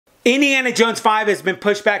Indiana Jones 5 has been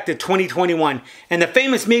pushed back to 2021, and the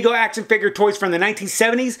famous Mego action figure toys from the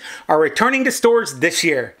 1970s are returning to stores this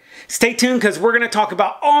year. Stay tuned because we're going to talk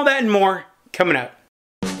about all that and more coming up.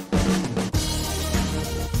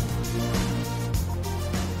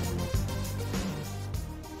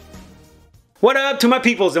 What up to my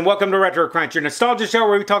peoples, and welcome to Retro Crunch, your nostalgia show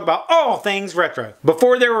where we talk about all things retro.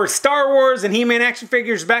 Before there were Star Wars and He-Man action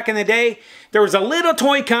figures back in the day, there was a little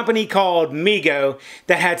toy company called Mego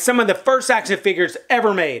that had some of the first action figures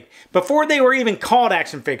ever made, before they were even called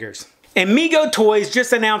action figures. And Mego Toys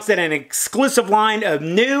just announced that an exclusive line of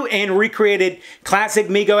new and recreated classic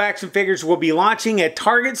Mego action figures will be launching at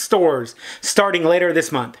Target stores starting later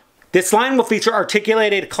this month. This line will feature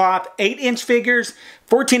articulated cloth 8-inch figures,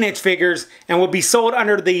 14-inch figures, and will be sold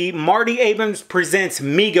under the Marty Abrams Presents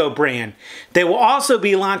Mego brand. They will also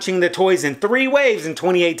be launching the toys in 3 waves in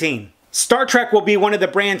 2018. Star Trek will be one of the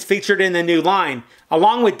brands featured in the new line,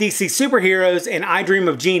 along with DC superheroes and I Dream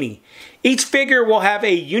of Jeannie. Each figure will have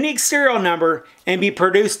a unique serial number and be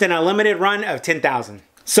produced in a limited run of 10,000.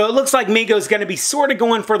 So it looks like Mego is going to be sort of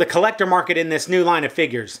going for the collector market in this new line of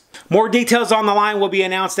figures. More details on the line will be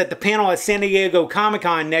announced at the panel at San Diego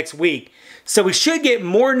Comic-Con next week. So we should get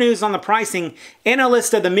more news on the pricing and a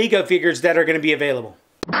list of the Mego figures that are going to be available.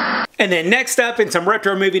 And then next up in some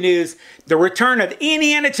retro movie news, the return of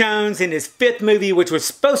Indiana Jones in his 5th movie, which was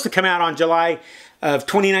supposed to come out on July of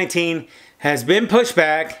 2019, has been pushed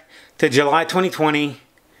back to July 2020.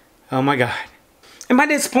 Oh my God. Am I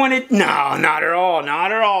disappointed? No, not at all,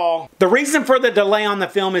 not at all. The reason for the delay on the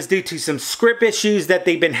film is due to some script issues that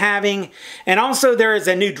they've been having, and also there is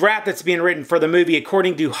a new draft that's being written for the movie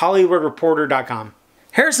according to HollywoodReporter.com.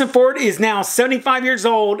 Harrison Ford is now 75 years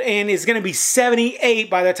old and is going to be 78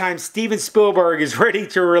 by the time Steven Spielberg is ready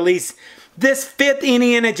to release this 5th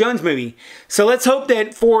Indiana Jones movie. So let's hope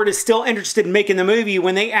that Ford is still interested in making the movie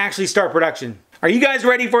when they actually start production. Are you guys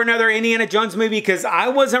ready for another Indiana Jones movie? Because I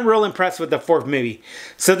wasn't real impressed with the 4th movie.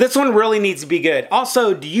 So this one really needs to be good.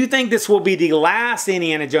 Also, do you think this will be the last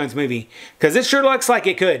Indiana Jones movie? Because it sure looks like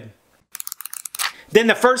it could. Then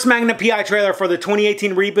the first Magnum P.I. trailer for the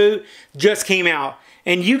 2018 reboot just came out.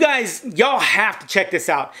 And you guys, y'all have to check this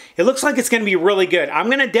out. It looks like it's going to be really good. I'm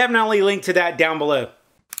going to definitely link to that down below.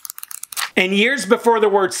 And years before the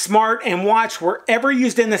words smart and watch were ever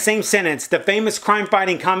used in the same sentence, the famous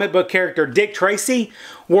crime-fighting comic book character Dick Tracy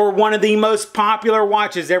wore one of the most popular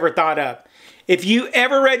watches ever thought up. If you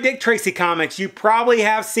ever read Dick Tracy comics, you probably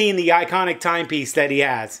have seen the iconic timepiece that he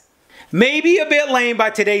has. Maybe a bit lame by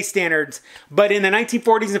today's standards, but in the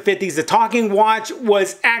 1940s and 50s, the talking watch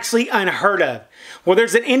was actually unheard of. Well,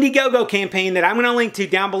 there's an Indiegogo campaign that I'm going to link to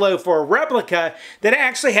down below for a replica that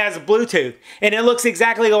actually has Bluetooth, and it looks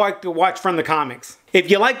exactly like the watch from the comics.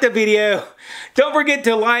 If you liked the video, don't forget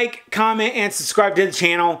to like, comment, and subscribe to the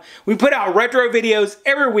channel. We put out retro videos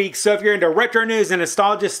every week, so if you're into retro news and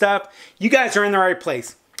nostalgia stuff, you guys are in the right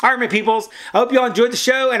place. Alright, my peoples, I hope you all enjoyed the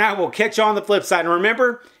show, and I will catch you on the flip side. And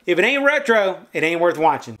remember, if it ain't retro, it ain't worth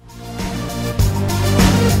watching.